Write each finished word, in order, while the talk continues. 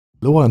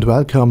Hello and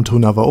welcome to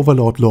another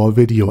Overlord lore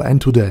video, and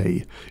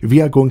today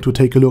we are going to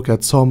take a look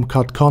at some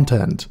cut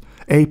content,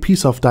 a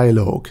piece of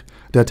dialogue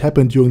that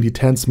happened during the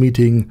tense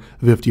meeting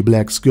with the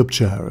Black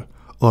Scripture,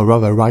 or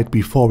rather right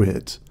before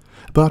it.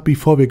 But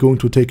before we're going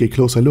to take a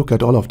closer look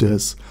at all of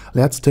this,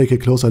 let's take a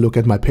closer look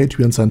at my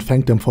Patreons and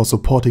thank them for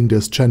supporting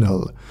this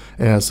channel,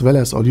 as well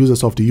as all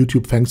users of the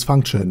YouTube thanks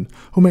function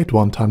who made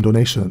one-time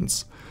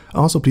donations.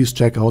 Also please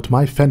check out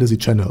my fantasy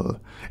channel,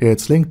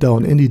 it's linked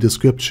down in the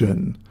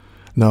description.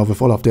 Now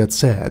with all of that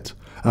said,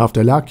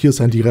 after Lakius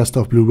and the rest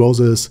of Blue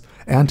Roses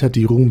entered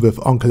the room with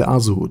Uncle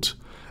Azud,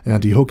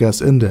 and the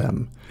hookers in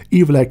them,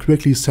 Evil Eye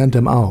quickly sent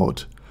them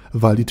out,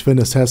 while the twin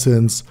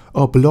assassins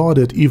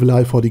applauded Evil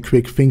Eye for the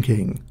quick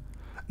thinking.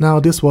 Now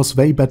this was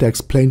way better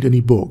explained in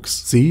the books.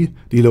 See,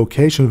 the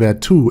location where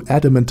two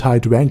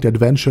adamantite ranked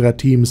adventurer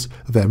teams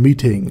were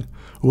meeting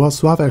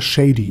was rather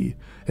shady,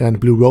 and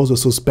Blue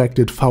Roses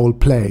suspected foul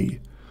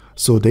play,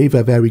 so they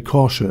were very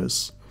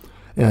cautious.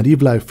 And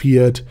Evil Eye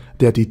feared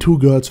that the two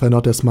girls were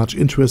not as much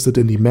interested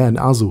in the man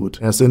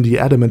Azud as in the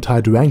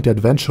adamantite ranked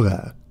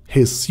adventurer,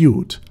 his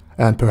suit,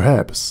 and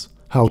perhaps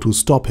how to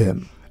stop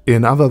him.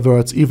 In other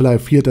words, Evil Eye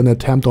feared an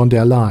attempt on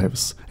their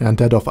lives and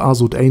that of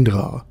Azud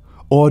Aindra,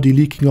 or the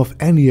leaking of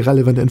any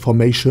relevant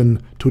information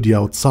to the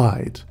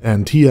outside.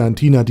 And Tia and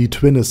Tina, the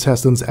twin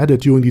assassins, added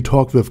during the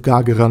talk with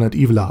Gargeran and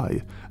Evil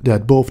Eye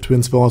that both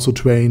twins were also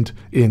trained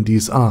in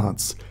these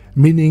arts,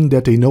 meaning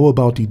that they know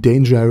about the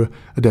danger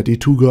that the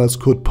two girls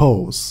could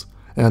pose,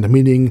 and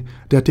meaning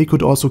that they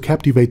could also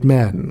captivate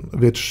men,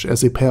 which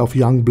as a pair of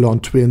young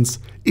blonde twins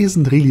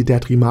isn't really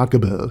that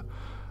remarkable,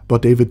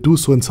 but they would do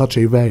so in such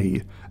a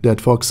way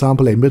that, for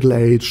example, a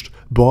middle-aged,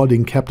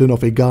 balding captain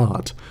of a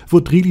guard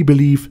would really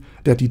believe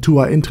that the two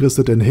are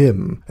interested in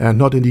him and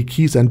not in the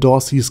keys and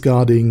doors he's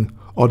guarding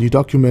or the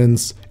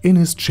documents in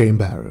his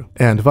chamber.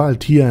 And while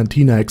Tia and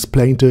Tina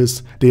explained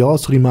this, they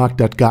also remarked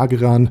that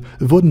Gargeran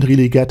wouldn't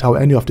really get how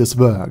any of this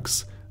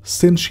works,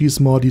 since she's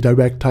more the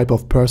direct type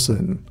of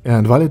person.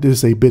 And while it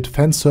is a bit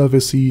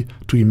fanservice-y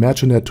to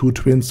imagine that two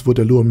twins would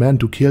allure men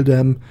to kill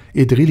them,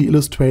 it really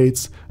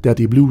illustrates that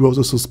the Blue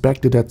Roses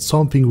suspected that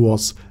something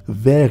was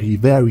very,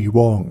 very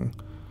wrong.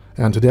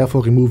 And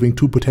therefore removing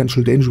two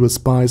potential dangerous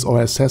spies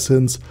or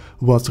assassins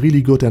was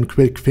really good and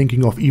quick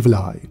thinking of Evil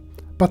Eye.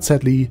 But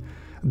sadly,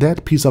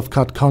 that piece of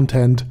cut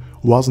content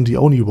wasn't the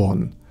only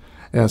one,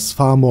 as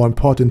far more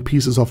important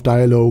pieces of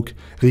dialogue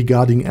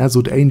regarding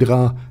Azud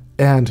Aindra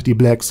and the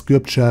Black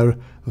Scripture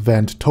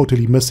went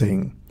totally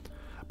missing.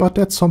 But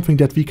that's something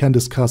that we can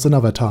discuss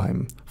another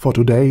time. For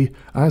today,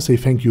 I say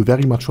thank you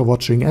very much for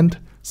watching, and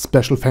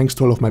special thanks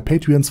to all of my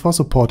Patreons for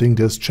supporting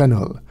this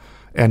channel.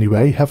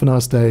 Anyway, have a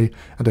nice day,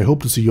 and I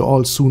hope to see you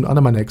all soon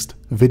on my next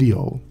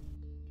video.